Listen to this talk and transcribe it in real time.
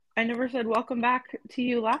I never said welcome back to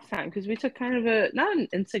you last time because we took kind of not an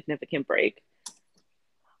insignificant break.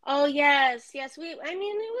 Oh, yes. It was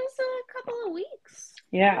a couple of weeks.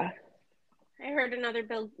 Yeah. I heard another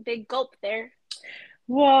big gulp there.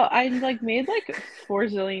 Well, I made 4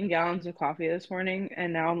 zillion gallons of coffee this morning,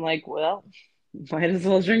 and now I'm like, well, might as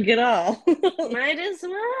well drink it all. Might as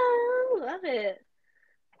well. Love it.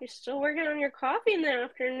 You're still working on your coffee in the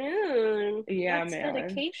afternoon. Yeah, That's man.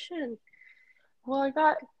 dedication. Well, I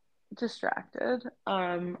got distracted.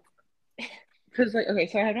 Because okay,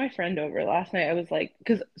 so I had my friend over last night. I was like,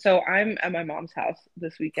 so I'm at my mom's house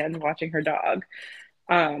this weekend watching her dog.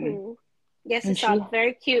 Yes, I And saw a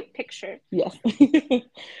very cute picture. Yes.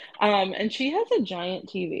 And she has a giant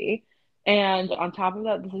TV. And on top of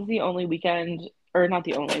that, this is the only weekend, or not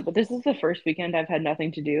the only, but this is the first weekend I've had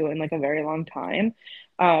nothing to do in a very long time.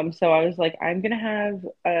 So I was like, I'm gonna have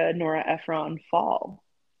a Nora Ephron fall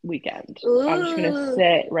weekend. Ooh. I'm gonna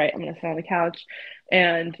sit on the couch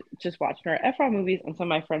and just watch Nora Ephron movies. And so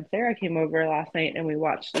my friend Sarah came over last night and we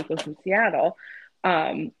watched Sleepless in Seattle.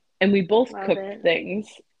 And we both cooked things.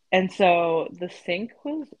 And so the sink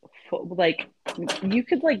was full, you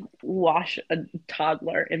could wash a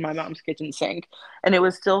toddler in my mom's kitchen sink, and it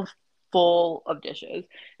was still full of dishes.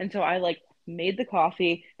 And so I made the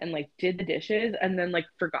coffee and did the dishes, and then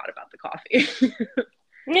forgot about the coffee.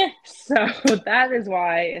 Yeah. So that is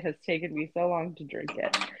why it has taken me so long to drink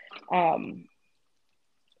it.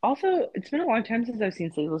 Also, it's been a long time since I've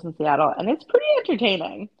seen Sleepless in Seattle, and it's pretty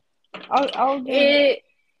entertaining. I don't think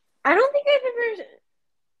I've ever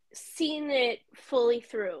seen it fully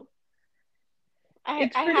through.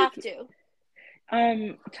 I have to.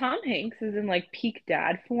 Tom Hanks is in peak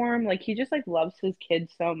dad form. He just loves his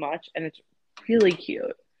kids so much, and it's really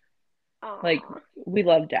cute. Aww. We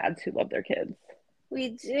love dads who love their kids. We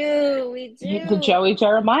do. The Joey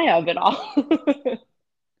Jeremiah of it all. We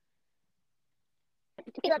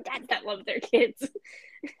love dads that love their kids.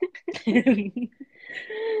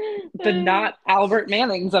 The not Albert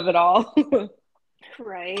Mannings of it all.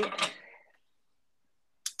 Right.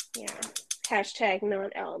 Yeah. Hashtag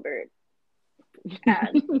not Albert.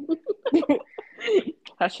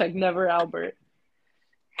 Hashtag never Albert.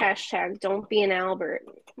 Hashtag don't be an Albert.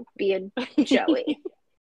 Be a Joey.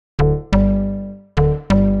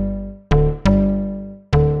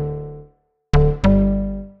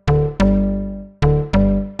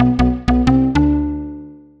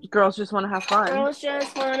 Girls just want to have fun. Girls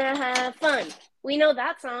just want to have fun. We know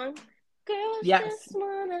that song. Girls just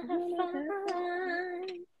want to have fun.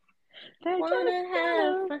 They want to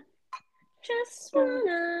have fun.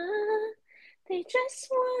 They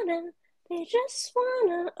just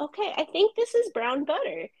wanna. Okay, I think this is brown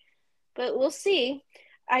butter, but we'll see.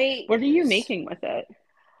 What are you making with it?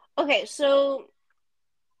 Okay, so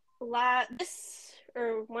last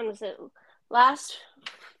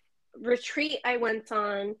retreat I went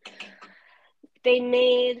on, they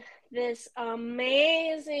made this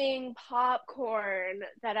amazing popcorn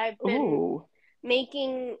that I've been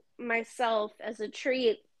making myself as a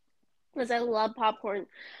treat because I love popcorn.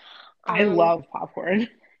 I love popcorn.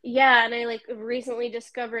 Yeah, and I recently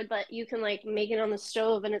discovered that you can make it on the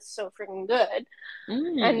stove and it's so freaking good.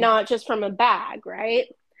 And not just from a bag, right?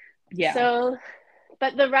 Yeah. So,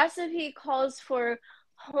 but the recipe calls for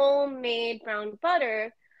homemade brown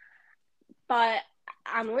butter, but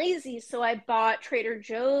I'm lazy, so I bought Trader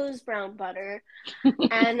Joe's brown butter,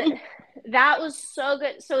 and that was so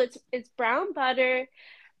good. So it's brown butter,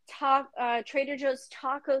 Trader Joe's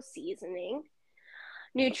taco seasoning,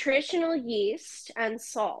 nutritional yeast, and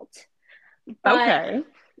salt. But,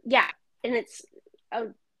 yeah, and it's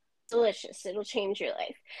delicious. It'll change your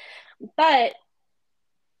life. But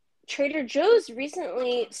Trader Joe's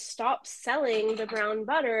recently stopped selling the brown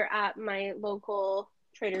butter at my local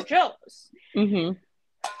Trader Joe's. Mm-hmm.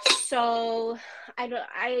 So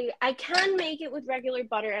I can make it with regular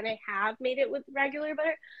butter, and I have made it with regular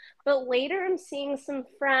butter. But later I'm seeing some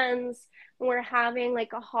friends, and we're having a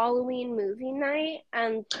Halloween movie night,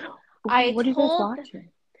 and what are you guys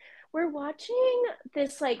watching? We're watching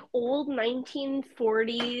this old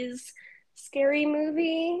 1940s scary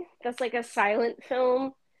movie that's a silent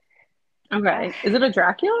film. Okay. Is it a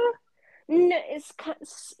Dracula? No, it's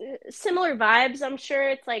similar vibes, I'm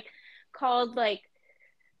sure. It's called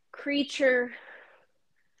Creature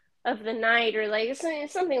of the Night or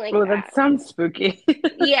something like that. Oh, that sounds spooky.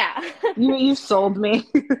 Yeah. You sold me.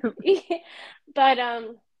 But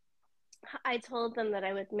I told them that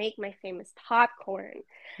I would make my famous popcorn.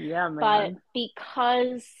 Yeah, man. But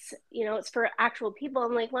because, it's for actual people,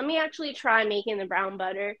 I'm let me actually try making the brown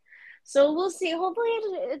butter. So we'll see. Hopefully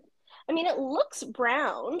it looks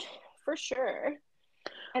browned for sure.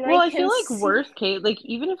 And Well, I I feel can like see worst case, like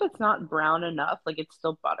even if it's not brown enough, like it's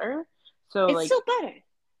still butter. So it's like, still butter.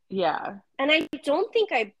 yeah. And I don't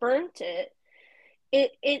think I burnt it.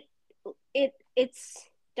 It it it's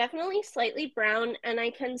definitely slightly brown, and I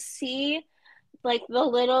can see like the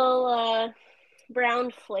little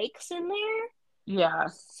brown flakes in there. Yeah.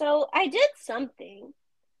 So I did something.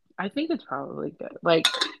 I think it's probably good. Like,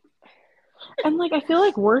 and like I feel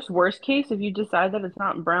like worst case, if you decide that it's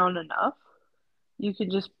not brown enough, you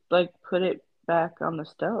could just like put it back on the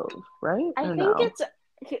stove, right? I Or think no? it's.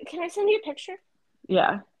 Can I send you a picture?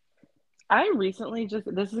 Yeah. I recently just,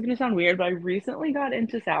 this is gonna sound weird, but I recently got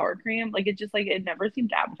into sour cream. Like it just like it never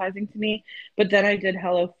seemed appetizing to me. But then I did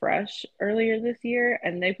HelloFresh earlier this year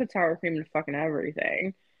and they put sour cream in fucking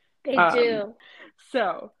everything. They Um, do.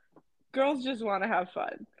 so girls just want to have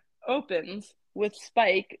fun. Opens with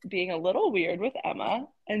Spike being a little weird with Emma,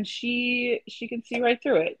 and she can see right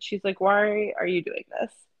through it. She's like, "Why are you doing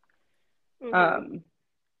this?" Mm-hmm. Um,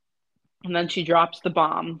 and then she drops the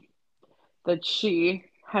bomb that she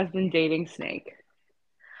has been dating Snake.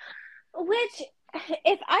 Which,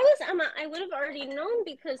 if I was Emma, I would have already known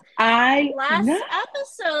because I know last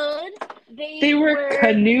episode they they were were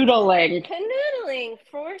canoodling canoodling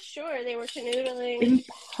for sure. They were canoodling in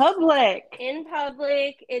public. in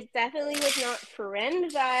public. It definitely was not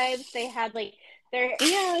friend vibes. They had like their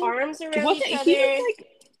And arms around wasn't each he was other. like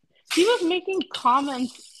he was making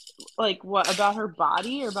comments like what about her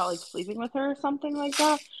body or about like sleeping with her or something like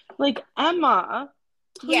that. Like Emma,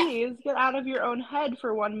 Yeah, please get out of your own head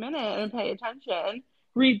for 1 minute and pay attention.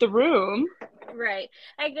 Read the room. right.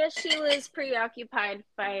 I guess she was preoccupied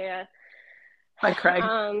by By Craig.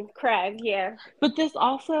 Craig. Yeah, But this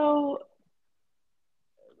also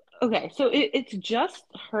okay, so it's just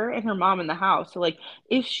her and her mom in the house. So like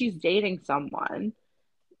if she's dating someone,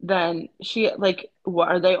 then she like what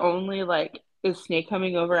are they only like is Snake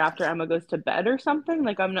coming over after Emma goes to bed or something?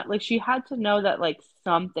 Like I'm not like she had to know that like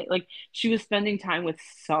something like she was spending time with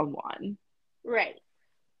someone, right.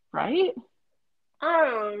 right? I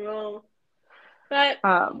don't know, but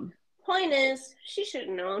Um, point is, she should have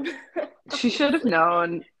known. she should have Obviously.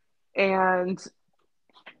 known, and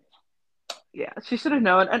yeah, she should have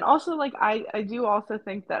known. And also like I do also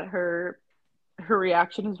think that her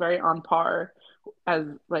reaction is very on par as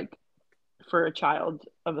like for a child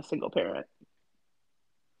of a single parent.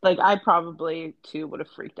 Like I probably too would have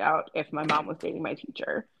freaked out if my mom was dating my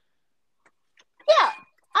teacher. Yeah,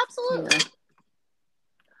 You know. absolutely.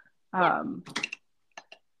 Yeah, Um,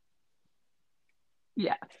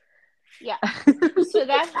 yeah. yeah. So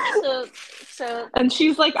that's so And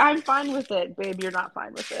she's like, I'm fine with it, babe. You're not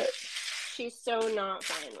fine with it. she's so not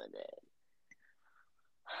fine with it,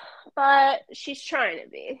 but she's trying to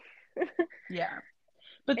be. Yeah.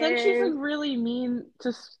 But then she's like And really mean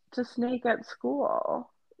to Snake at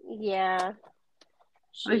school. yeah,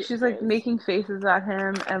 Like she she's like is. making faces at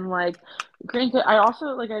him and like granted I also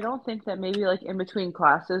like I don't think that maybe like in between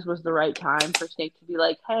classes was the right time for Snake to be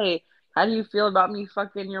like, "Hey, how do you feel about me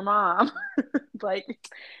fucking your mom?" Like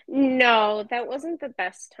No, that wasn't the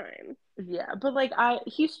best time. yeah, but like I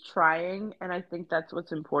he's trying and I think that's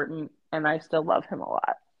what's important and I still love him a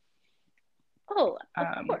lot. Oh, of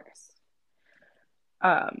Um course.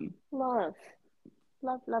 um Love,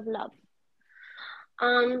 love, love, love.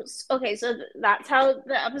 Okay, so that's how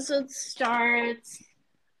the episode starts.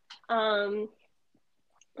 Um,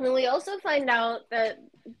 and then we also find out that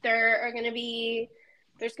there are gonna be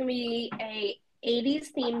there's gonna be a 80s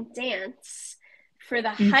themed dance for the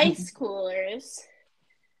high schoolers,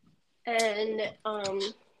 and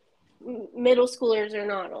middle schoolers are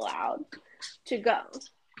not allowed to go.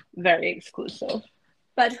 very exclusive.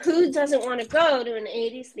 But who doesn't want to go to an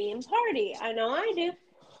 80s themed party? I know I do.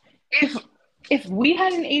 If if we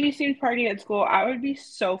had an 80s themed party at school, I would be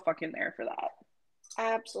so fucking there for that.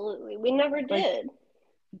 Absolutely. We never Like did.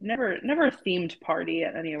 never a themed party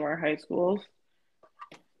at any of our high schools.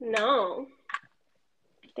 No,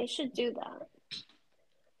 they should do that.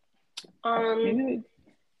 Um, Maybe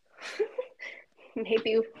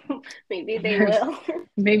maybe, maybe they will.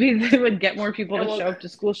 maybe they would get more people And to we'll, show up to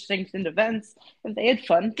school sanctioned events if they had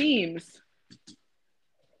fun themes.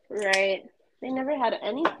 right. They never had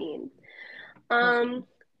any theme. Um,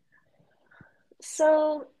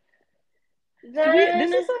 so So this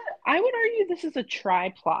then, is I would argue this is a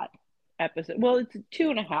tri-plot episode. Well, it's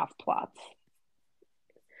 2.5 plots.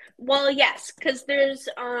 well, yes, because there's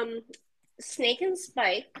Snake and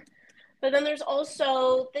Spike, but then there's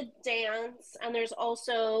also the dance, and there's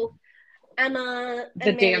also Emma The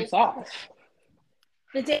and dance Nick, off.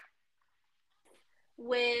 the dance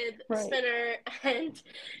with Right. Spinner and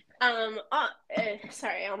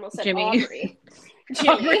sorry, I almost said Jimmy. Aubrey.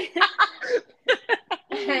 Jimmy.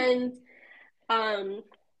 And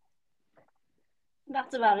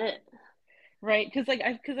that's about it. Right, because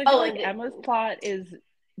I feel like And Emma's plot is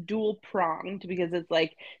dual pronged because it's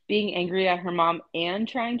like being angry at her mom and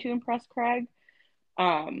trying to impress Craig.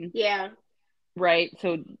 Yeah. Right.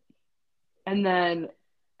 So and then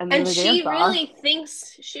And the dance off.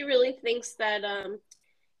 she really thinks that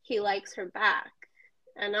he likes her back.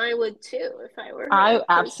 And I would too if I were I her.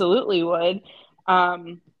 absolutely would.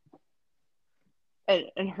 And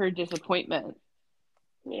her disappointment.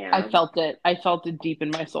 Yeah. I felt it deep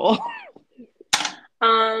in my soul.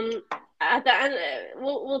 At the end,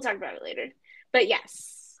 we'll talk about it later. But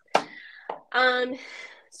yes.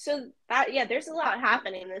 So that there's a lot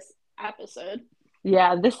happening this episode.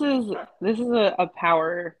 Yeah, this is a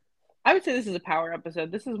power. I would say this is a power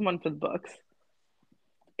episode. This is one for the books.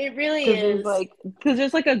 It really is. Because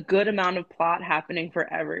there's like a good amount of plot happening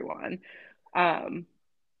for everyone. And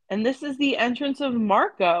this is the entrance of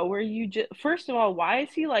Marco, where you just first of all, why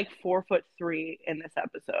is he like 4'3" in this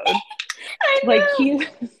episode? I know. Like he's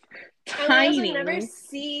tiny. We never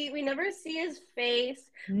see his face.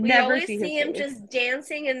 We Never always see him just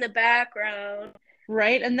dancing in the background.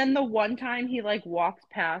 Right? And then the one time he like walks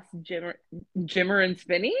past Jimmer and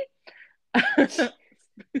Spinny. Jimmer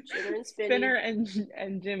and Spinny. Spinner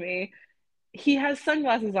and Jimmy. He has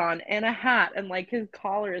sunglasses on and a hat and like his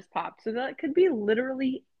collar is popped. So that could be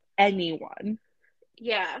literally anyone.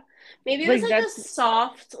 Yeah. Maybe it was like a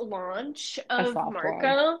soft launch of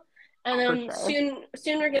Marco. And then soon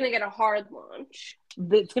we're gonna get a hard launch.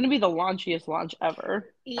 It's gonna be the launchiest launch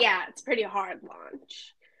ever. Yeah, it's a pretty hard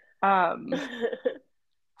launch.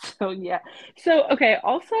 So yeah. So okay,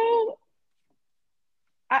 also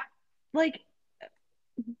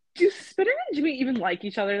do Spinner and Jimmy even like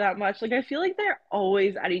each other that much? Like I feel like they're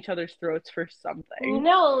always at each other's throats for something.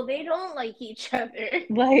 No, they don't like each other.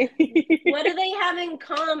 Like what do they have in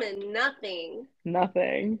common? Nothing.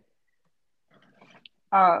 Nothing.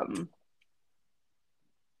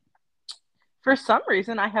 For some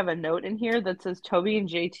reason, I have a note in here that says Toby and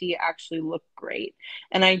JT actually look great.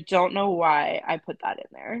 And I don't know why I put that in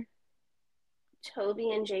there.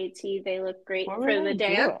 Toby and JT, they look great for the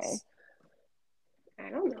dance. I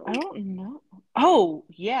don't know. Oh,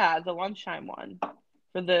 yeah, the lunchtime one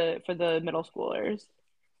for the middle schoolers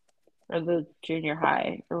or the junior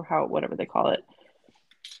high or whatever they call it.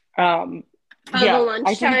 The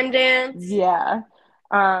lunchtime dance. Yeah.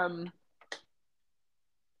 And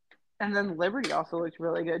then Liberty also looked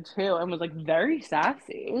really good too and was like very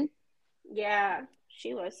sassy. Yeah,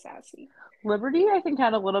 she was sassy. Liberty, I think,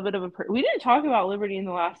 had a little bit of we didn't talk about Liberty in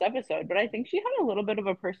the last episode, but I think she had a little bit of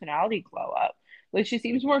a personality glow up. Like she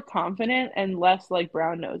seems more confident and less like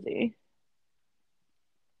brown nosy.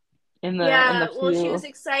 She was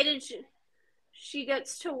excited. She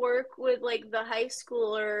gets to work with like the high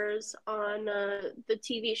schoolers on the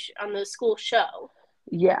TV on the school show.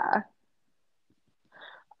 Yeah.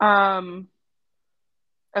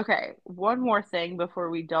 Okay, one more thing before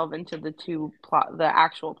we delve into the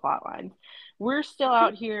actual plot lines. We're still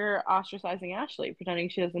out here ostracizing Ashley, pretending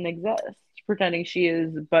she doesn't exist, pretending she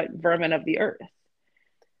is but vermin of the earth.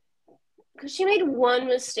 Because she made one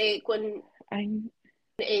mistake in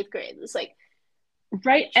 8th grade. It's like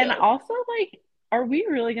right, chill. And also like, are we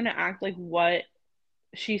really gonna act like what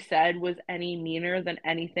she said was any meaner than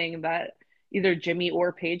anything that either Jimmy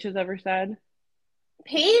or Paige has ever said?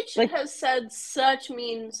 Paige has said such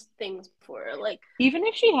mean things before. Like, even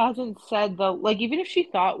if she hasn't said even if she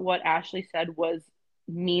thought what Ashley said was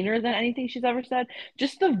meaner than anything she's ever said,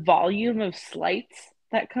 just the volume of slights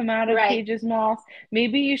that come out of Paige's mouth,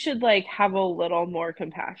 maybe you should like have a little more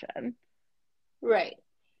compassion. Right.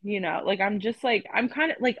 You know, like I'm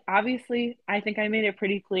kind of like, obviously, I think I made it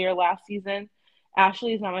pretty clear last season.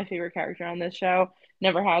 Ashley is not my favorite character on this show.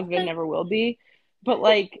 Never has been, never will be. But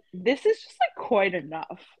like, this is just like quite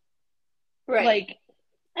enough. Right.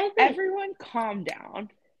 Like, everyone calm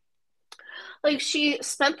down. Like, she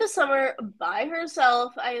spent the summer by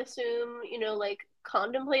herself, I assume, like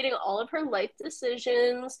contemplating all of her life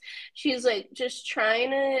decisions. She's like just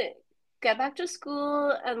trying to get back to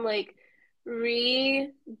school and like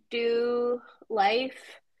redo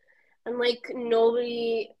life. And like,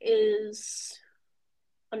 nobody is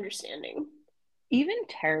understanding. Even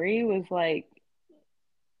Terry was like,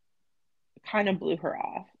 kind of blew her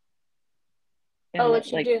off. What'd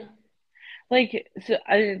she do? Like, so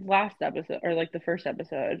last episode, or like the first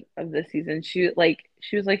episode of this season, she was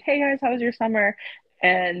like, "Hey guys, how was your summer?"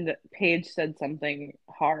 And Paige said something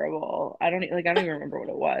horrible. I don't even remember what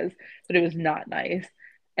it was, but it was not nice.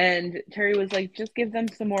 And Terry was like, "Just give them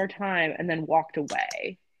some more time," and then walked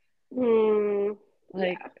away.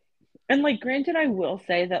 Like, Yeah. and like, granted, I will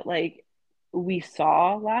say that like we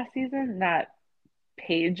saw last season that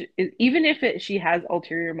Paige is, even if she has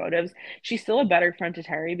ulterior motives, she's still a better friend to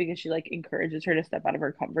Terry because she like encourages her to step out of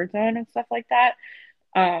her comfort zone and stuff like that.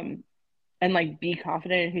 Um, and like be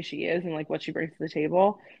confident in who she is and like what she brings to the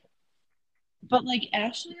table. But like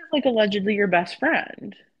Ashley is like allegedly your best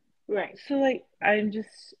friend. Right. So like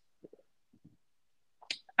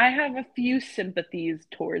I have a few sympathies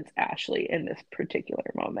towards Ashley in this particular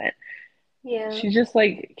moment. Yeah. She just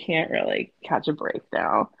like can't really catch a break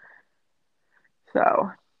now.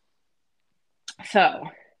 So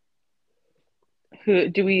who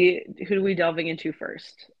do we delving into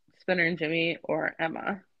first? Spinner and Jimmy or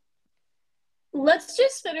Emma? Let's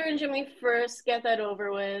just Spinner and Jimmy first, get that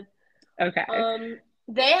over with. Okay.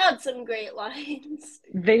 They had some great lines.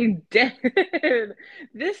 They did.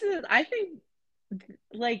 This is I think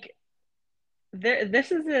like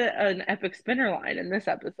this is an epic spinner line in this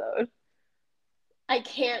episode. I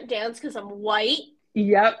can't dance because I'm white.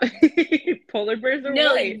 Yep. Polar bears are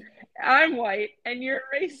No, white. I'm white and you're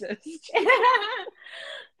racist.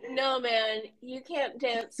 no, man, you can't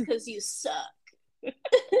dance because you suck.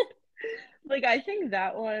 Like I think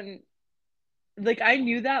that one like I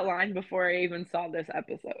knew that line before I even saw this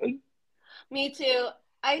episode. Me too.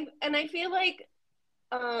 I feel like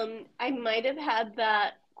I might have had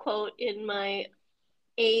that quote in my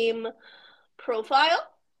AIM profile,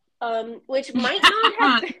 which might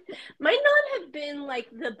not have been like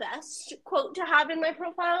the best quote to have in my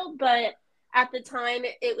profile, but at the time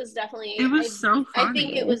it was definitely It was so I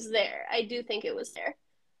think it funny. was there. I do think it was there.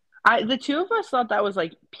 The two of us thought that was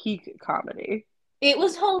like peak comedy. It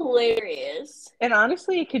was hilarious. And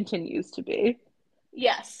honestly, it continues to be.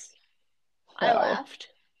 Yes, I So, laughed.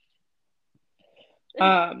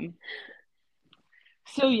 um,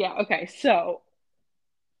 so yeah, okay. So,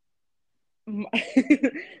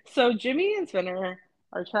 so Jimmy and Spinner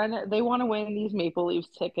are they want to win these Maple Leafs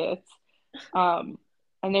tickets. Um,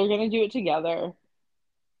 and they're gonna do it together.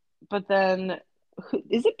 But then,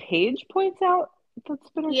 is it Paige points out that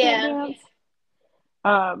Spinner can't Yeah. dance?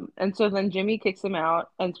 And so then Jimmy kicks him out,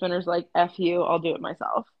 and Spinner's like, F you, I'll do it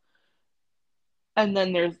myself. And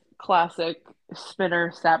then there's classic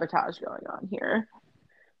Spinner sabotage going on here.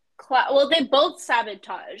 Well, they both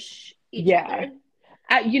sabotage each Yeah.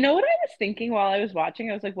 other. You know what I was thinking while I was watching?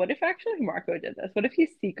 I was like, what if actually Marco did this? What if he's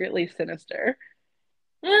secretly sinister?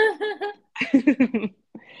 But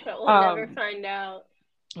we'll never um, find out.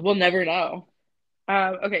 we'll never know.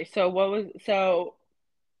 Okay, so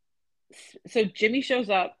so Jimmy shows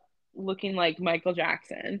up looking like Michael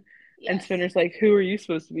Jackson, and Yes. Spinner's like, "Who are you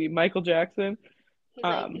supposed to be, Michael Jackson?" He's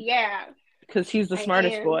like, Um, yeah, because he's the I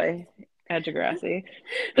smartest am. boy at Degrassi.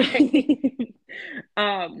 Right.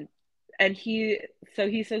 um, and he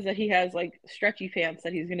says that he has like stretchy pants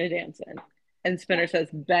that he's gonna dance in, and Yeah. Spinner says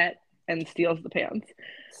bet and steals the pants.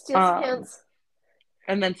 Steals Um, pants.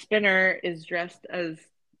 and then Spinner is dressed as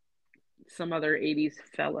some other '80s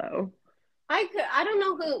fellow. I don't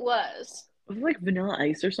know who it was. Was it like Vanilla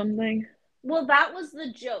Ice or something? Well, that was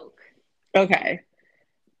the joke. Okay.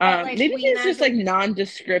 But like Maybe we he's just like imagined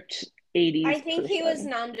nondescript I 80s think he was person.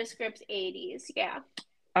 nondescript 80s. Yeah.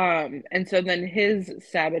 And so then his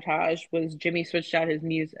sabotage was Jimmy switched out his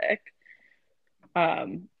music.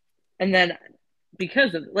 Um, and then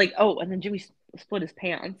because of like, oh, and then Jimmy split his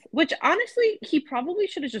pants, which honestly, he probably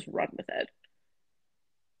should have just run with it.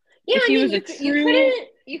 Yeah, If I he mean was a true,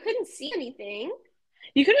 you couldn't see anything.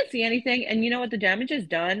 you couldn't see anything, and you know what? The damage is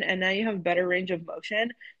done, and now you have better range of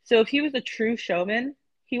motion. So if he was a true showman,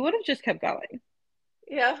 he would have just kept going.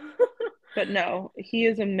 Yeah. But no, he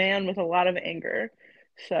is a man with a lot of anger.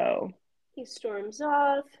 So He storms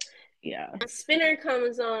off. yeah. Spinner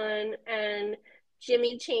comes on and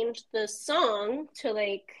Jimmy changed the song to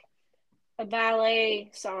like a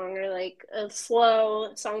ballet song or like a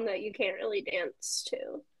slow song that you can't really dance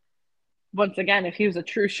to. Once again, if he was a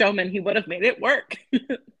true showman, he would have made it work.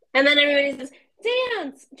 And then everybody says,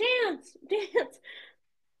 dance, dance, dance.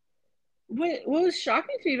 What was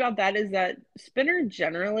shocking to me about that is that Spinner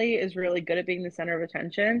generally is really good at being the center of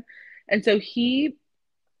attention. And so I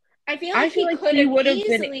I feel he like could he have would have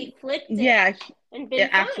been, easily flipped it yeah, and yeah,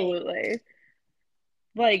 been fine. absolutely.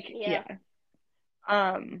 Like, Yeah.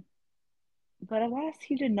 yeah. Um, but alas,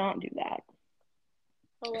 he did not do that.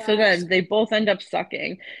 So Alas. then they both end up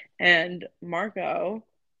sucking, and Marco,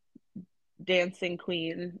 dancing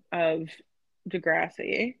queen of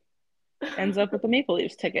Degrassi, ends up with the Maple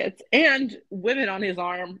Leafs tickets and women on his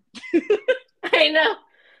arm. I know.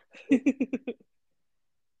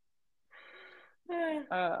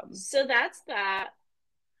 um, So that's that.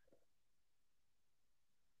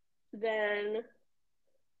 Then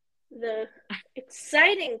The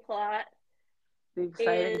exciting plot The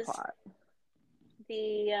exciting is plot.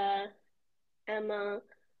 the Emma,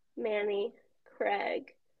 Manny,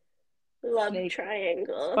 Craig love Snake,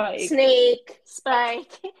 triangle. Spike. Snake,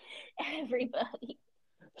 Spike, everybody.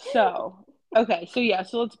 So, okay, so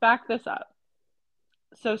let's back this up.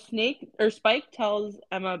 So Spike tells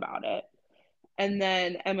Emma about it. And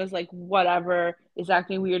then Emma's like, whatever, is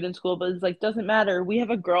acting weird in school, but it's like, doesn't matter. We have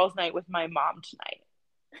a girls' night with my mom tonight.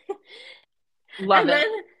 Love And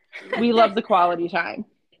it. We love the quality time.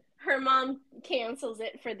 Her mom cancels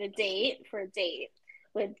it for a date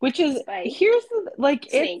with Which is Spike. here's the, like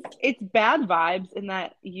Snake. it's bad vibes in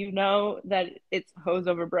that that it's hoes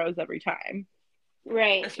over bros every time.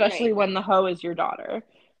 Right. Especially right. when the hoe is your daughter.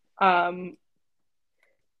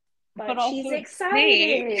 But also she's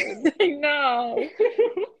excited. I know.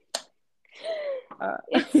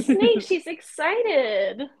 It's Snake. She's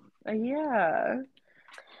excited. Yeah.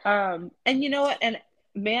 And you know what? And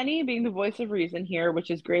Manny being the voice of reason here,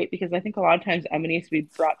 which is great because I think a lot of times Emma needs to be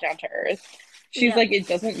brought down to earth. She's like, it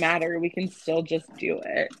doesn't matter. We can still just do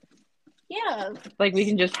it. Yeah. Like, we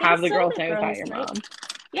can just have the girls' night without your mom.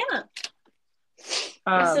 Yeah.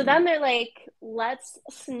 So then they're like, let's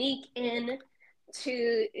sneak in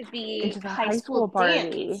to the high school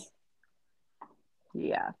party. Dance.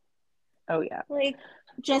 Yeah. Oh, yeah. Like,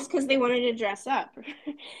 just because they wanted to dress up.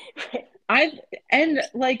 I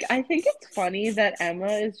think it's funny that Emma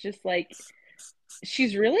is just like,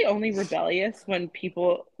 she's really only rebellious when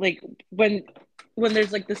people like when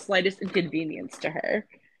there's like the slightest inconvenience to her.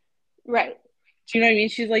 Right. Do you know what I mean?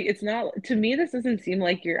 She's like, it's not, to me, this doesn't seem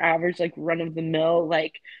like your average like run of the mill,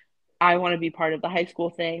 like, I want to be part of the high school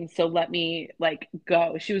thing, so let me like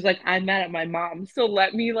go. She was like, I'm mad at my mom, so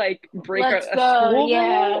let me like break a school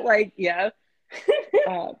rule. Like, yeah.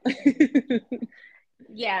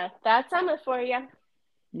 Yeah, that's Emma for you.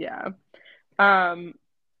 Yeah.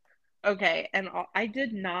 Okay, and I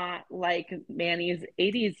did not like Manny's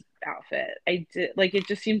 80s outfit. I did like it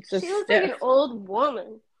just seemed so stiff. She looked like an old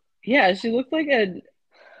woman. Yeah, she looked like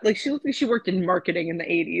she worked in marketing in the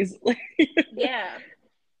 80s. Yeah.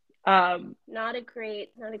 Not a great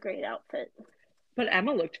outfit. But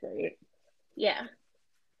Emma looked great. Yeah.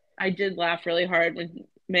 I did laugh really hard when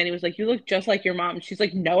Manny was like, "You look just like your mom." She's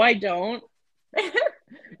like, "No, I don't."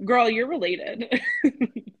 Girl, you're related.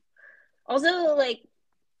 Also, like,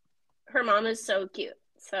 her mom is so cute.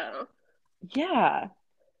 So yeah,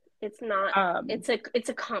 it's not. It's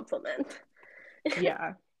a compliment.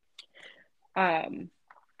 Yeah.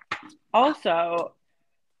 Also,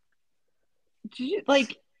 did you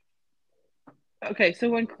like? Okay, so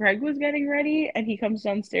when Craig was getting ready and he comes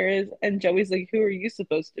downstairs and Joey's like, "Who are you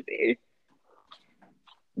supposed to be?"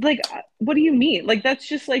 Like, what do you mean? Like, that's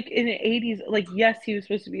just like in an 80s, like, yes, he was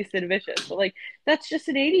supposed to be Sid Vicious, but like, that's just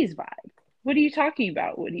an 80s vibe. What are you talking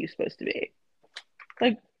about? What are you supposed to be?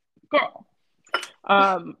 Like, girl.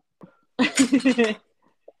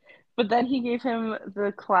 But then he gave him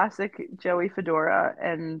the classic Joey fedora,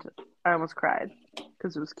 and I almost cried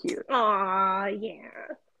because it was cute. Aw, yeah.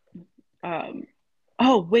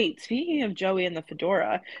 Oh wait, speaking of Joey and the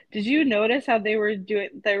fedora, did you notice how they were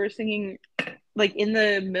singing like in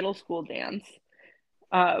the middle school dance?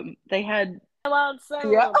 They had I want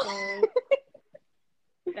something. Yeah.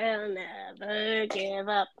 They'll never give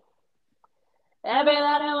up.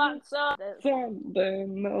 Everybody wants something.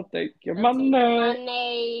 They'll take your They'll money. Take your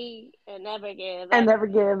money and never give up. And never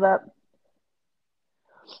give up.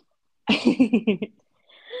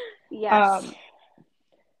 Yes.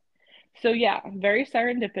 So yeah, very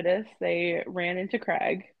serendipitous. They ran into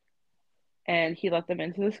Craig and he let them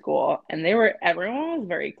into the school and everyone was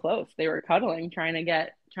very close. They were cuddling, trying to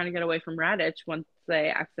get away from Raditch once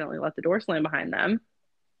they accidentally let the door slam behind them.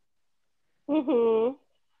 Mm-hmm.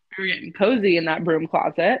 We were getting cozy in that broom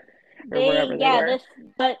closet or wherever they were.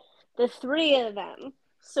 But the three of them.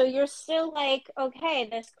 So you're still like, okay,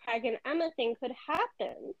 this Craig and Emma thing could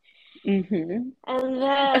happen. Mm-hmm. And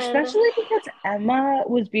then, especially because Emma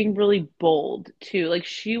was being really bold too. Like,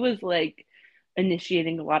 she was like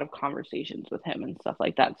initiating a lot of conversations with him and stuff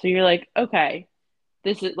like that. So you're like, okay,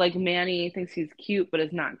 this is like Manny thinks he's cute, but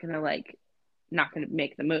is not gonna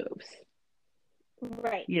make the moves.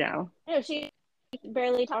 Right. You know? No, she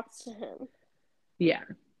barely talks to him. Yeah.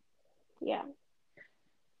 Yeah.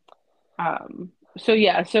 So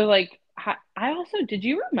yeah, so like I also, did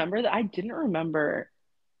you remember that I didn't remember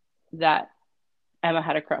that Emma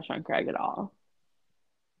had a crush on Craig at all?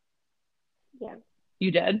 Yeah.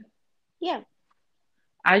 You did? Yeah.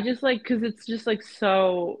 I just like, because it's just like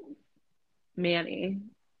so Manny.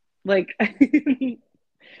 Like,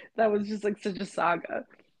 that was just like such a saga.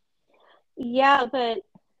 Yeah, but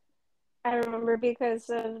I remember because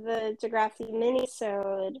of the Degrassi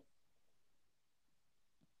minisode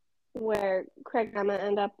where Craig and Emma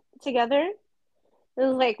end up together. It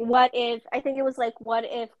was like, what if, I think it was like, what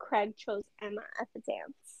if Craig chose Emma at the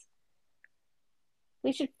dance?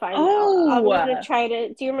 We should find out. I'm Oh, gonna try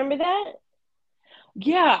to, do you remember that?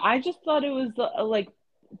 yeah. I just thought it was like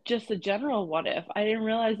just a general what if. I didn't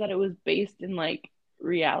realize that it was based in like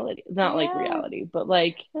reality, not like Yeah. reality, but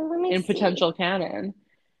like Well, let me in see. potential canon.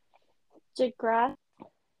 Degrassi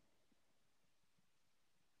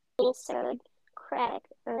said Craig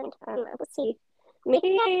and Emma. Let's see.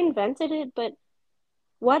 Maybe I invented it, but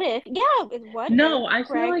what if? Yeah, what if No, I feel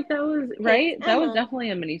Craig like that was picked right. That was Emma?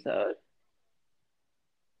 definitely a minisode.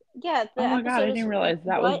 Yeah, the Oh my God, I episode is didn't realize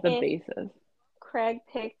that was what the if basis. Craig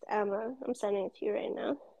picked Emma. I'm sending it to you right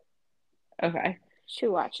now. Okay.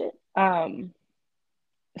 Should watch it. Um,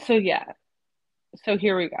 so yeah. So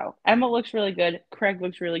here we go. Emma looks really good. Craig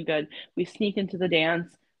looks really good. We sneak into the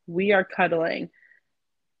dance. We are cuddling.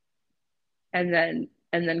 And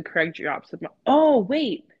then Craig drops him. Oh,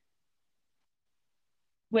 wait.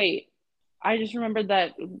 Wait. I just remembered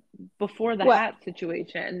that before the What? hat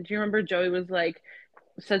situation. Do you remember Joey was like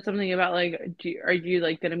said something about like are you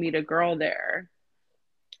like gonna meet a girl there?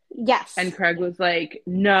 And Yes. Craig was like,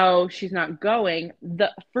 no, she's not going.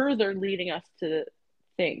 The further leading us to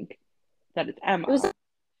think that it's It was Emma.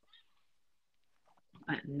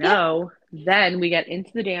 But yeah. no, then we get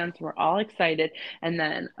into the dance, we're all excited, and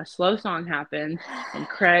then a slow song happens, and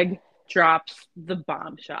Craig drops the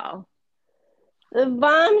bombshell. The A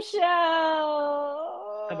bombshell.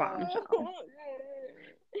 bombshell.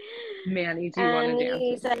 Manny, do you want to And dance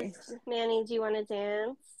he with me? says, Manny, do you want to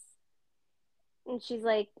dance? And she's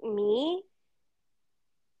like, me?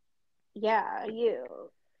 Yeah, you.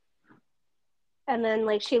 And then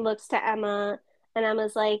like she looks to Emma and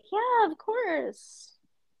Emma's like, yeah, of course.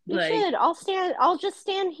 You Like, should. I'll just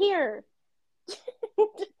stand here.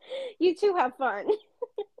 You two have fun.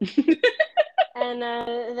 And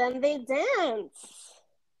then they dance.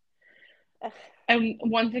 and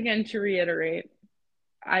once again, to reiterate,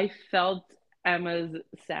 I felt Emma's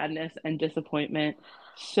sadness and disappointment.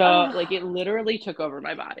 So, like, it literally took over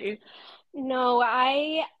my body. No,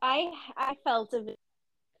 I felt a bit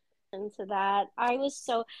into that. I was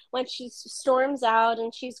so when she storms out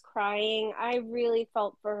and she's crying, I really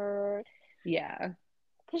felt for her Yeah.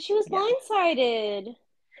 because she was Yes. blindsided.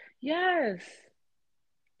 Yes.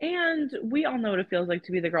 And we all know what it feels like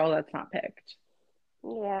to be the girl that's not picked.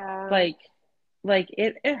 Yeah. Like, like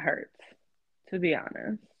it hurts, to be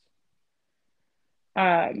honest.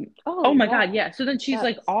 Um, Oh oh my yeah, God, yeah. So then it she's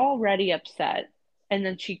like does. already upset, and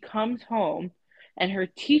then she comes home, and her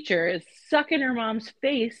teacher is sucking her mom's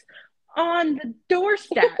face on the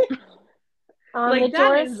doorstep. On the Like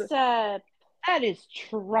doorstep. that is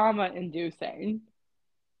trauma inducing.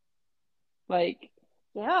 Like,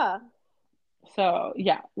 Yeah. so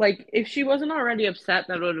yeah, like if she wasn't already upset,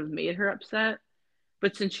 that would have made her upset.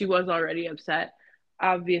 But since she was already upset,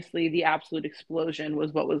 obviously the absolute explosion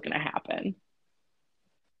was what was going to happen.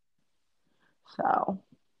 So,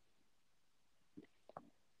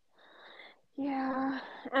 Yeah.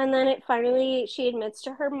 And then it finally she admits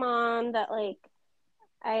to her mom that like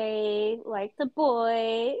I like the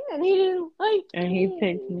boy and he didn't like and he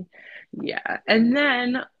picked me. me. Yeah. And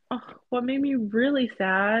then what made me really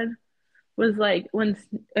sad was like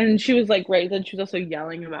and she was like, right, then she was also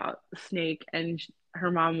yelling about Snake, and her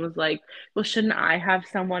mom was like, well, shouldn't I have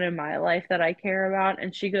someone in my life that I care about?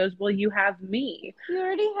 And she goes, well, you have me. You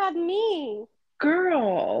already had me.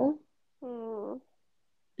 Girl, Hmm.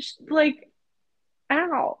 like,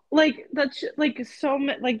 ow. Like, that's like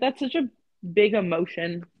like, that's such a big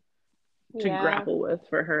emotion to Yeah. grapple with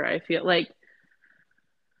for her. I feel like,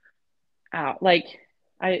 ow. Like,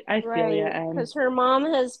 I feel ya, Right. and Because her mom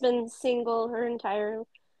has been single her entire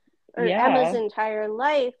or Emma's yeah. entire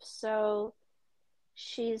life, so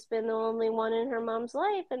she's been the only one in her mom's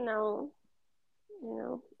life and now,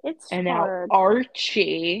 it's And now hard.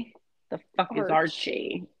 Archie. The fuck is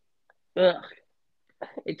Archie. Archie? Ugh.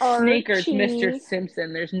 It's Snake or it's Mr. Archie.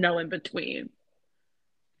 Simpson. There's no in between.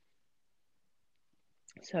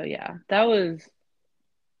 So yeah, that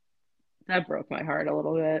broke my heart a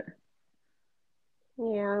little bit.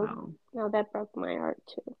 Yeah. Oh, No, that broke my heart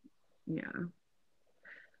too. yeah.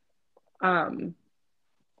 Um,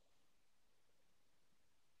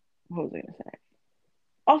 what was I gonna say?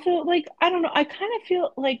 Also, like, I don't know, I kind of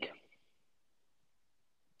feel like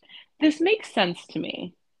this makes sense to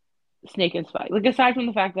me, Snake and Spike. Like, aside from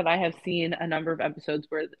the fact that I have seen a number of episodes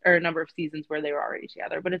where, or a number of seasons where they were already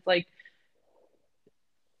together, but it's like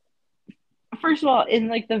first of all, in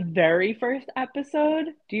like the very first episode,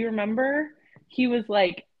 do you remember? He was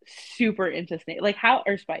like super into Snake. Like how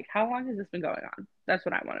or Spike, how long has this been going on? That's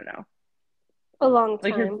what I want to know. A long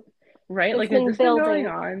Like has time. right? It's Like has been this been going building.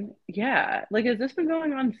 on? Yeah. Like has this been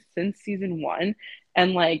going on since season one?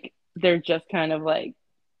 And like they're just kind of like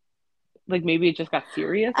maybe it just got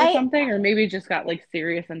serious or I something, or maybe it just got like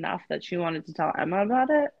serious enough that she wanted to tell Emma about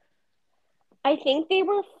it. I think they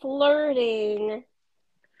were flirting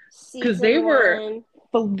Because they season were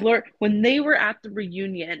one. when they were at the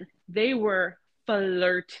reunion, they were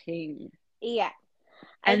flirting. Yeah.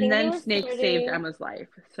 I And think they then were Snake saved flirting. Emma's life.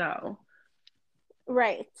 So,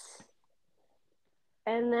 Right.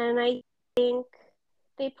 And then I think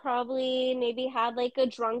they probably maybe had like a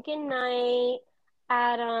drunken night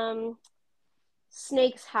at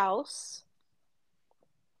Snake's house.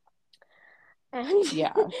 And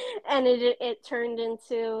yeah, and it turned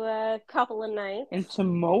into a couple of nights. into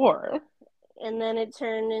more. And then it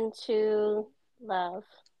turned into love.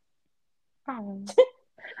 Oh.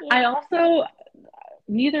 I Yeah. also,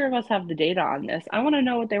 neither of us have the data on this. I want to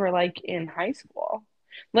know what they were like in high school.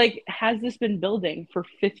 Like, has this been building for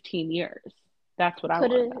 15 years? That's what I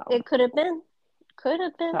Could want have to know. it could have been. Could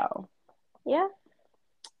have been. So, Yeah.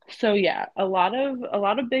 so yeah, a lot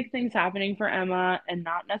of big things happening for Emma and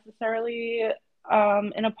not necessarily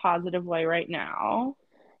in a positive way right now.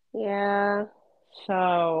 Yeah.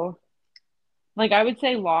 So, like I would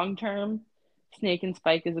say long term, Snake and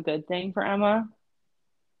Spike is a good thing for Emma.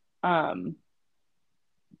 Um,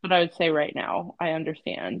 but I would say right now, I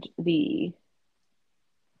understand the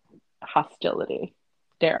hostility.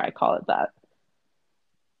 Dare I call it that?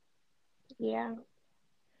 Yeah.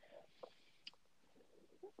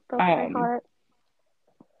 Broke my Um, heart.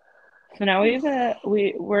 so now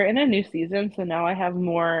we're in a new season, so now I have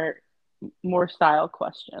more style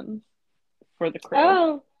questions for the crew.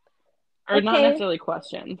 Oh, Or not okay. necessarily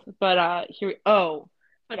questions, but oh,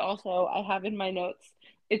 but also I have in my notes,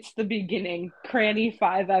 it's the beginning, cranny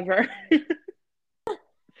five ever.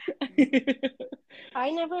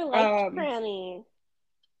 I never liked um, Cranny.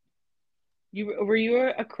 were you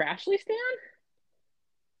a Crashly stan?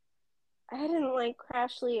 I didn't like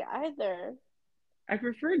Crashly either. I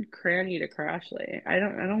preferred Cranny to Crashly. I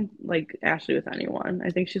don't like Ashley with anyone.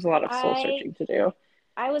 I think she's a lot of soul I searching to do.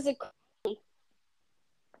 I was a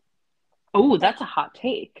Oh, like that's a hot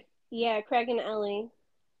take. yeah, Craig and Ellie.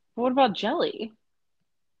 What about Jelly?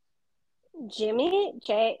 Jimmy,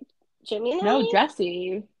 Jimmy and No, Ellie?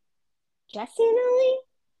 Jesse. Jesse and Ellie?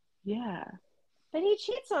 Yeah, But he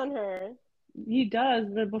cheats on her. he does,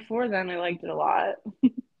 but before then I liked it a lot.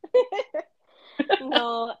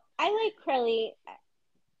 No, I like Crowley.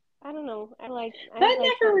 I don't know. I That like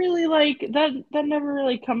never him. really that never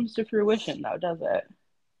really comes to fruition though, does it?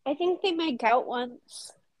 I think they make out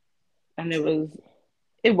once. And it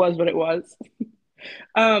was what it was.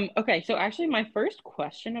 Okay, so actually my first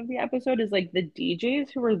question of the episode is like the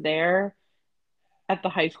DJs who were there at the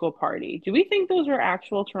high school party. Do we think those were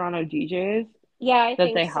actual Toronto DJs Yeah, I that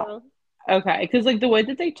think they helped? so. Okay, because like the way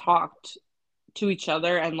that they talked to each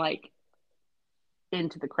other and like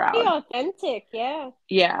into the Pretty crowd. authentic, yeah.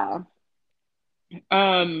 Yeah.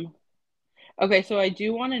 Um, okay, so I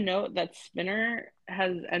do want to note that Spinner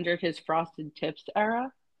has entered his Frosted Tips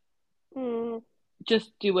era. Mm,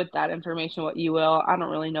 Just do with that information what you will. I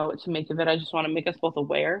don't really know what to make of it. I just want to make us both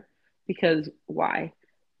aware because why?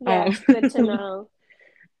 Um, yes, good to know.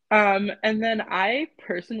 and then I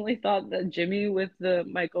personally thought that Jimmy with the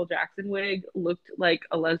Michael Jackson wig looked like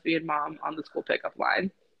a lesbian mom on the school pickup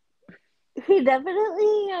line. He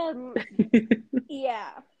definitely,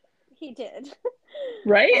 yeah, he did.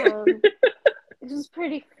 Right? Um, it was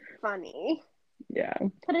pretty funny. Yeah.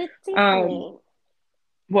 Pretty Um, funny.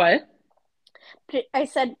 what? I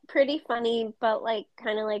said pretty funny, but like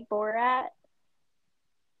kind of like Borat.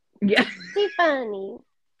 Yeah. Pretty funny.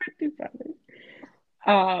 Pretty funny.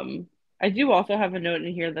 I do also have a note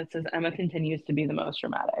in here that says Emma continues to be the most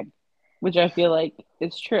dramatic, which I feel like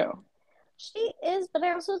is true. She is, but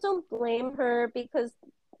I also don't blame her because,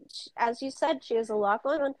 as you said, she has a lot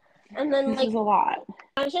going on. And then, This is like, a lot.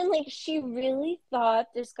 imagine, like, she really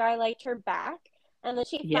thought this guy liked her back, and then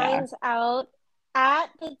she Yeah. finds out at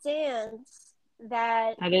the dance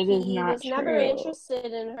that That it is he not was never true. interested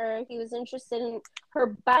in her. He was interested in her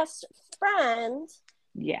best friend.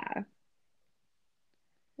 Yeah.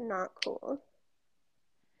 Not cool.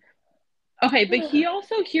 Okay, but he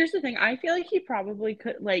also, here's the thing. I feel like he probably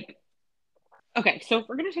could, like, okay, so if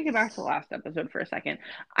we're going to take it back to the last episode for a second,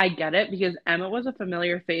 I get it because Emma was a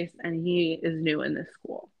familiar face and he is new in this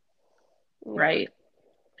school, Yeah. right?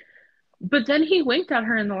 But then he winked at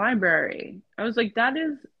her in the library. I was like, that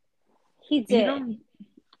is He did.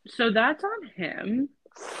 So that's on him,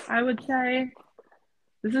 I would say.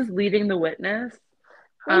 This is leading the witness.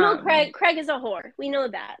 We know Craig is a whore. We know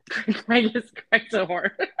that. Craig's a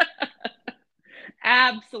whore.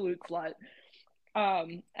 Absolute slut.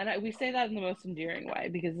 And we say that in the most endearing way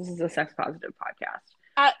because this is a sex positive podcast.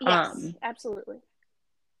 Yes, absolutely.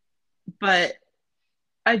 But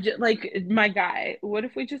I just like my guy. What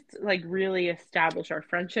if we just like really establish our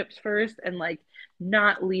friendships first and like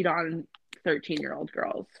not lead on 13-year-old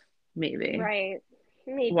girls? Maybe. Right.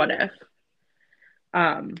 Maybe. What if?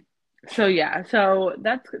 So yeah, so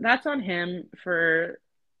that's on him for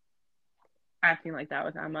acting like that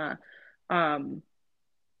with Emma.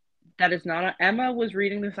 That is not Emma was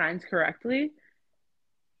reading the signs correctly.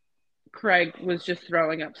 Craig was just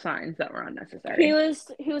throwing up signs that were unnecessary. He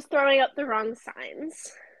was throwing up the wrong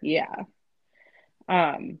signs. Yeah.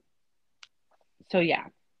 So yeah.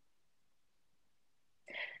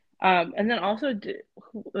 And then also,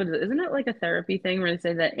 isn't it like a therapy thing where they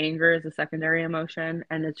say that anger is a secondary emotion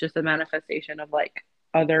and it's just a manifestation of like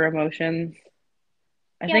other emotions?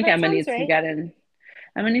 I think Emma needs to get in.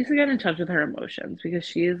 Emma needs to get in touch with her emotions because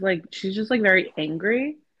she's just like very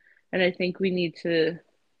angry, and I think we need to,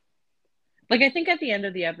 like, I think at the end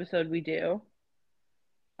of the episode we do.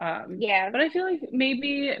 Yeah. But I feel like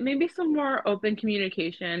maybe some more open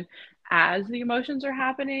communication as the emotions are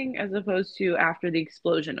happening, as opposed to after the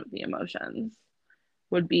explosion of the emotions,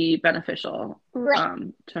 would be beneficial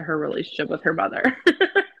to her relationship with her mother.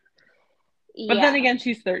 But then again,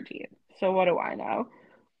 she's 13, so what do I know?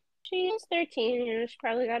 She is 13. You know, she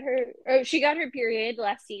probably she got her period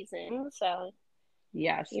last season, so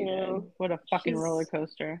yeah, she did. What a fucking roller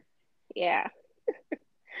coaster. Yeah.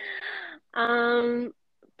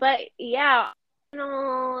 But yeah,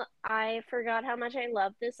 I forgot how much I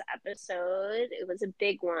loved this episode. It was a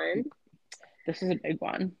big one. This is a big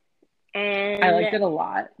one. And I liked it a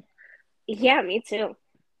lot. Yeah, me too.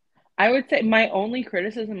 I would say my only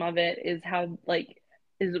criticism of it is how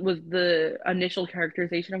was the initial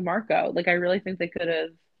characterization of Marco. Like I really think they could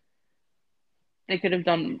have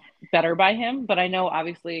done better by him, but I know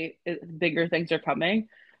obviously bigger things are coming.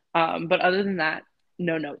 But other than that,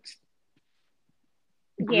 no notes.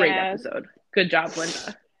 Great episode. Good job,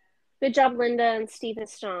 Linda. Good job, Linda and Stephen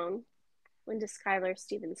Stone. Linda Schuyler,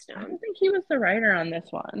 Stephen Stone. I don't think he was the writer on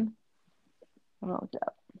this one. I'll look it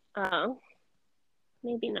up. Oh,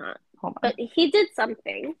 maybe not. Hold on. But he did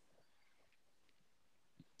something.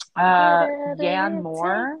 Jan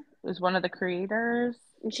Moore is one of the creators.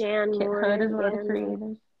 Jan Kit Moore. Hood is one of the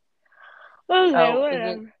creators. Okay,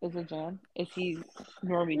 whatever. Is it Jan? Is he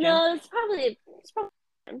Norwegian? No, it's probably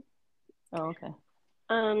Jan. Oh, okay.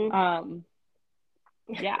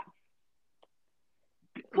 Yeah.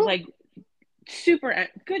 Cool. Like super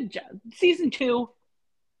good job. Season 2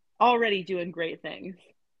 already doing great things.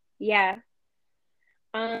 Yeah.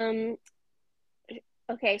 Okay,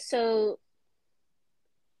 so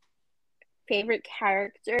favorite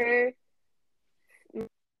character,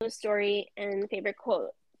 story, and favorite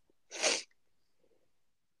quote.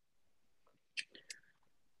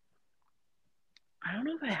 I don't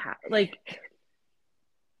know if I have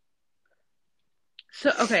so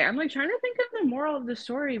okay, I'm like trying to think of the moral of the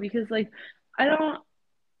story because like I don't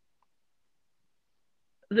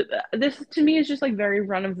this to me is just like very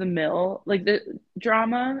run of the mill, like the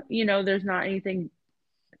drama, there's not anything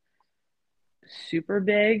super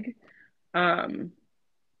big. I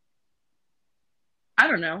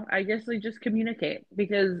don't know. I guess like just communicate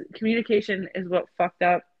because communication is what fucked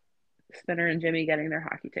up Spinner and Jimmy getting their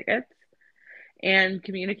hockey tickets. And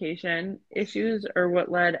communication issues are what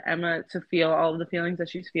led Emma to feel all of the feelings that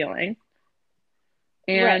she's feeling.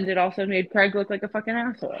 And It also made Craig look like a fucking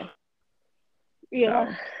asshole.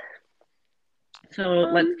 Yeah. So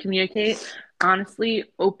let's communicate honestly,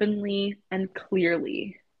 openly, and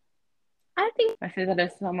clearly. I say that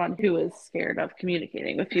as someone who is scared of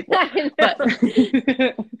communicating with people. But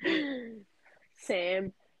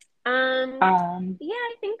same. Yeah,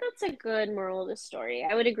 I think that's a good moral of the story.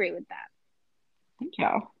 I would agree with that. Thank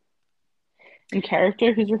you. And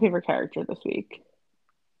character, who's your favorite character this week?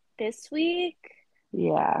 This week?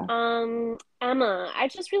 Yeah. Emma. I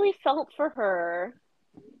just really felt for her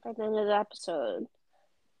at the end of the episode.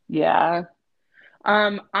 Yeah.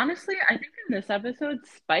 Honestly, I think in this episode,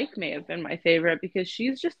 Spike may have been my favorite because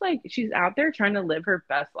she's just like, she's out there trying to live her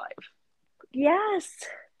best life. Yes.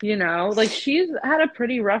 Like she's had a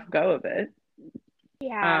pretty rough go of it.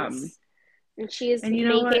 Yes. And she's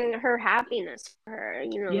making her happiness for her.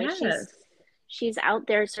 Yes. She's out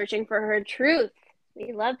there searching for her truth.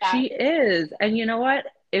 We love that. She is. And you know what?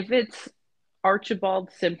 If it's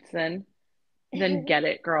Archibald Simpson then get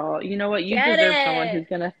it, girl. You know what? You Get deserve someone who's it.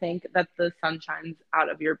 gonna think that the sun shines out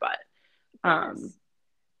of your butt. Um, Yes.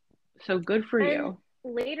 so good for And you.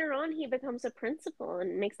 later on, he becomes a principal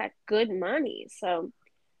and makes that good money. So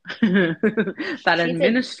That he's a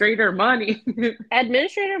administrator money.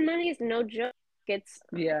 administrator money is no joke.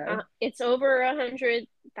 Yeah. It's over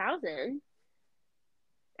 100,000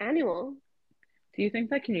 annual. Do you think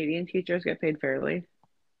that Canadian teachers get paid fairly?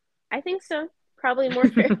 I think so. Probably more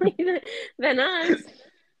fairly than us.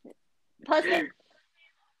 Plus, they,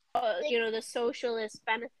 the socialist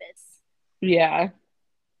benefits. Yeah.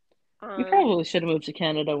 You Um, probably should have moved to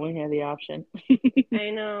Canada when you had the option. I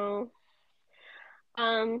know.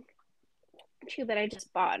 Um, Too bad I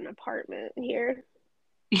just bought an apartment here.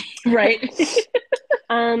 Right.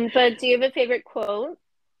 But do you have a favorite quote?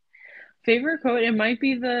 Favorite quote, it might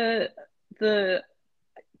be the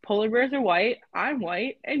polar bears are white, I'm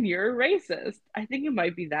white, and you're racist. I think it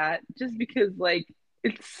might be that just because like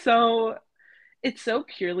it's so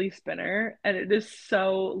purely spinner and it is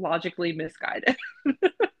so logically misguided.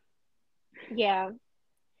 Yeah.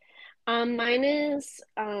 Mine is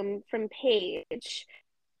from Paige,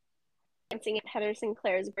 dancing at Heather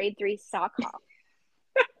Sinclair's grade 3 sock hop.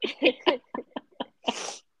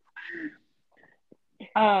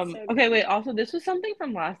 So Okay, good. wait, also this was something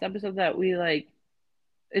from last episode that we like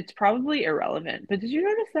it's probably irrelevant, but did you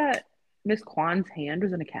notice that Miss Kwan's hand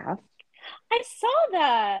was in a cast? I saw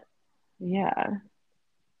that. Yeah.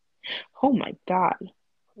 Oh my God.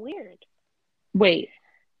 Weird. Wait,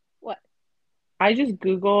 What? I just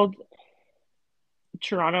Googled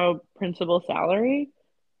Toronto principal salary.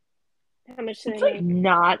 How much do they It's like make?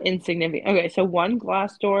 not insignificant. Okay, so one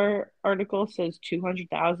Glassdoor article says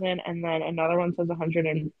 200,000 and then another one says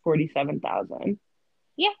 147,000.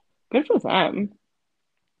 Yeah, Good for them.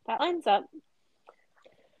 that lines up.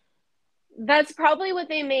 That's probably what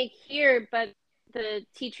they make here, but the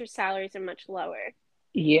teacher salaries are much lower.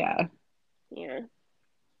 Yeah. Yeah.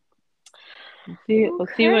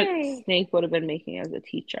 Let's see what Okay. Snake would have been making as a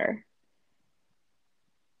teacher.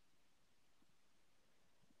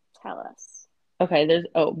 Tell us. Okay, there's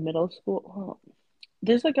middle school. Oh,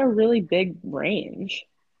 there's like a really big range.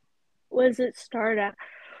 What does it start at?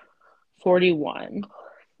 41.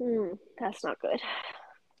 That's not good.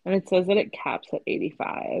 And it says that it caps at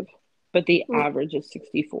 85, but the Hmm. average is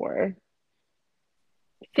 64.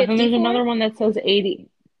 And then there's 54? another one that says 80,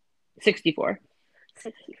 64.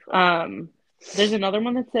 64. There's another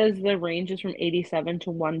one that says the range is from 87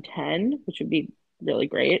 to 110, which would be really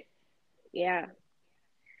great. Yeah.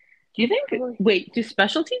 Do you think, Probably. wait, do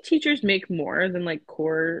specialty teachers make more than like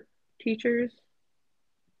core teachers?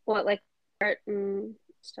 What, like art and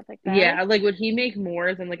stuff like that? Yeah, like would he make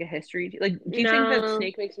more than like a history? Like, do you think that No,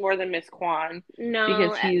 Snake makes more than Miss Kwan because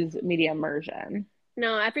no, he's media immersion?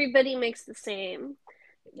 no. Everybody makes the same.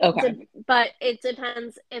 Okay, But it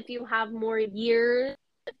depends if you have more years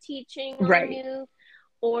of teaching on right. you,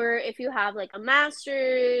 or if you have like a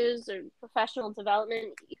master's or professional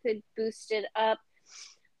development, you could boost it up.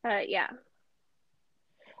 Yeah.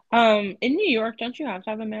 In New York, don't you have to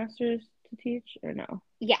have a master's to teach or no?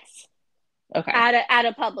 Yes. Okay, At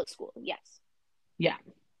a public school. Yes. yeah.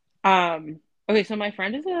 Okay, so my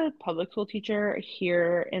friend is a public school teacher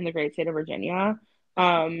here in the great state of Virginia.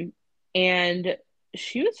 And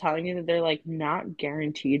she was telling me that they're like not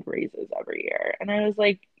guaranteed raises every year. And I was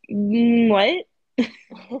like, what?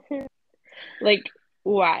 Like,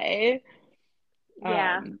 why?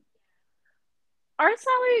 Yeah. Um, Our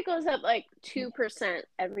salary goes up like 2%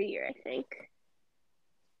 every year, I think.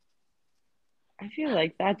 I feel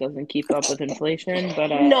like that doesn't keep up with inflation, but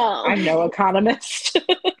No. I'm no economist.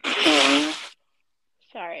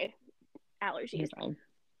 Sorry. Allergies.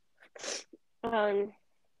 Okay.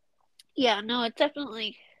 Yeah, no, it's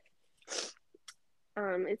definitely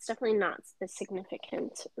not a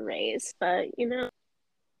significant raise, but Do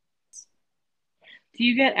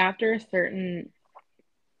you get after a certain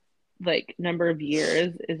like number of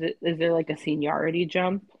years, is there like a seniority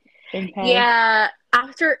jump in pay? yeah,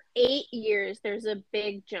 after 8 years, there's a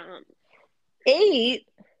big jump. 8?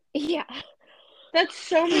 Yeah, That's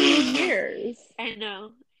so many years. I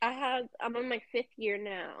know. I'm on my 5th year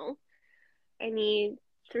now. I need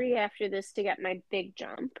 3 after this to get my big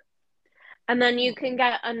jump. And then you can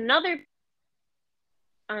get another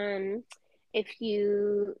if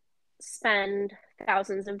you spend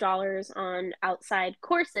thousands of dollars on outside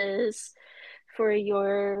courses for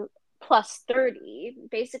your plus 30.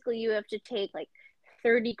 Basically, you have to take like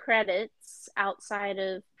 30 credits outside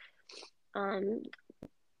of um,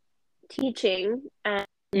 teaching, and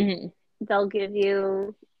Hmm. they'll give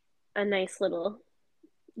you a nice little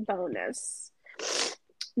bonus.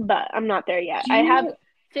 but I'm not there yet. Do I have you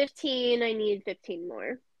 15. I need 15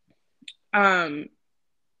 more. um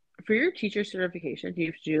for your teacher certification, do you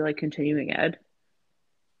have to do like continuing ed?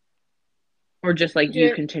 Or just like you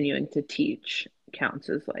Do continuing to teach counts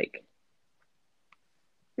as like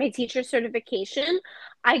my teacher certification.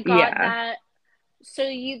 I got yeah. that. So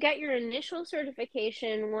you get your initial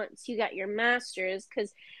certification once you get your master's,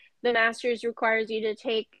 because the master's requires you to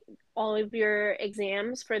take all of your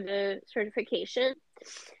exams for the certification.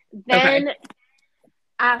 Okay. Then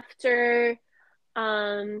after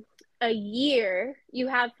a year, you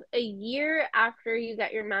have a year after you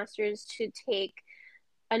get your master's to take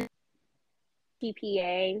a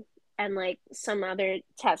GPA and like some other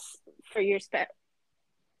tests for your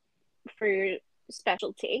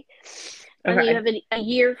specialty. And then you Okay. have a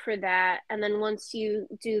year for that. And then once you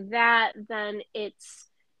do that, then it's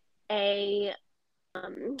a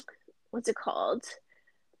what's it called?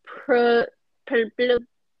 Pro, pro, pro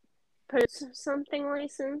something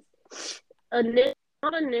license.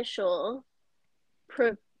 Not initial.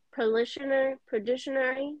 Pro, prolitionary.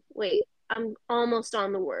 Wait, I'm almost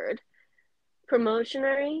on the word.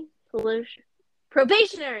 Promotionary.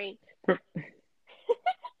 Probationary.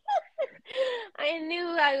 I knew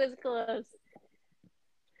I was close.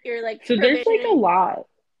 You're like So there's like a probationary. lot.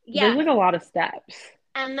 There's Yeah. like a lot of steps.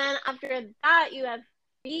 And then after that, you have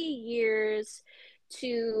 3 years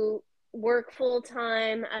to work full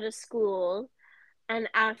time at a school. And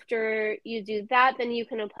after you do that, then you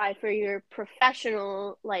can apply for your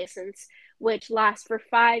professional license, which lasts for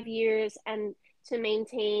 5 years. And to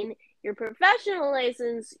maintain your professional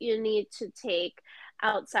license, you need to take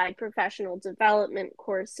outside professional development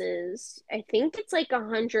courses. I think it's like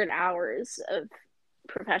 100 hours of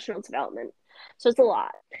professional development. So it's a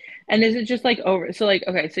lot. And is it just like over so like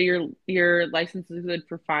okay, so your license is good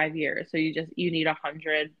for 5 years. So you need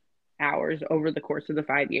 100 hours over the course of the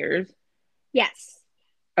 5 years. Yes,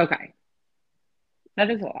 Okay. That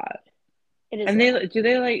is a lot. it is a And lot.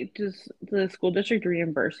 they like does the school district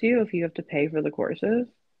reimburse you if you have to pay for the courses?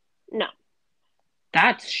 No.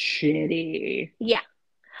 That's shitty. Yeah.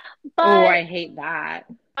 Oh, But I hate that.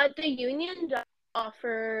 the union does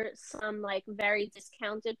offer some like very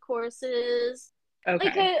discounted courses. Like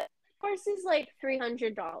Okay. a course is like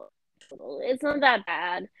 $300. It's not that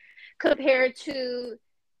bad compared to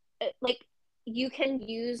like you can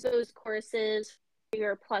use those courses for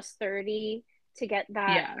your plus 30 to get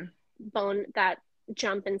Yeah. that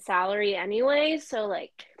jump in salary anyway. So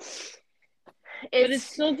like But it's it's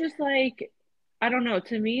still just like I don't know.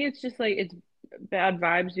 To me, it's just like it's bad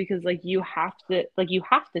vibes because you have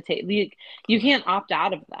to take you can't opt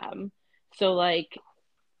out of them. So like,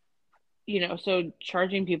 so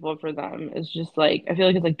charging people for them is just like I feel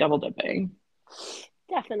like it's like double dipping,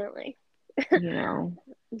 definitely, you know.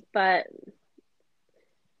 but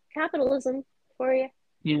capitalism for you.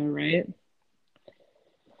 Yeah, right.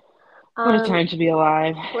 What a Um, time to be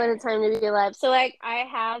alive. what a time to be alive. So like I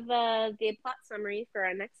have the plot summary for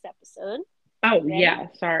our next episode. Oh Ready? yeah,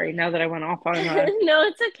 sorry. Now that I went off on a No,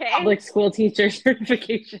 it's okay. public school teacher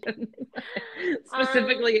certification, Um,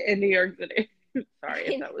 specifically in New York City. Sorry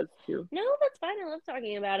if that was too. no, that's fine. I love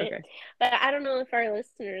talking about it. Okay. But I don't know if our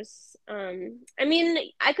listeners, I mean,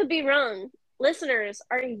 I could be wrong. Listeners,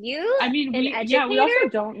 are you I mean, an we educator? also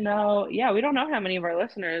don't know. Yeah, we don't know how many of our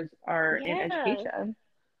listeners are in Yeah, education.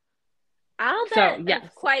 I'll So, bet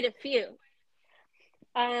yes, quite a few.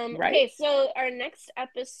 right? Okay, so our next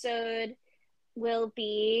episode will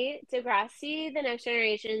be Degrassi, The Next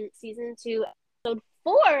Generation, Season 2, Episode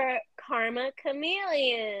 4, Karma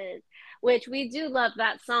Chameleon, which we do love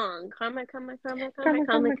that song. Karma, karma, karma, karma,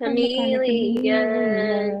 karma, chameleon.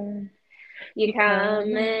 Chameleon. You You come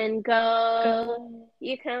come and and go. go.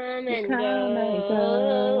 You come You and come and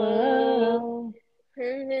go. go.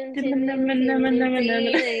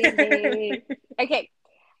 Okay,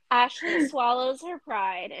 Ashley swallows her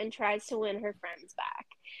pride and tries to win her friends back.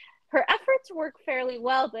 Her efforts work fairly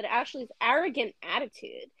well, but Ashley's arrogant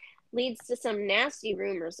attitude leads to some nasty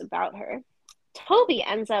rumors about her. Toby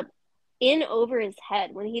ends up in over his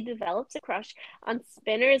head when he develops a crush on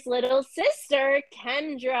Spinner's little sister,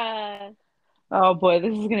 Kendra. Oh boy,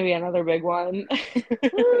 this is going to be another big one.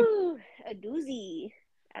 Woo, a doozy,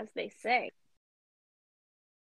 as they say.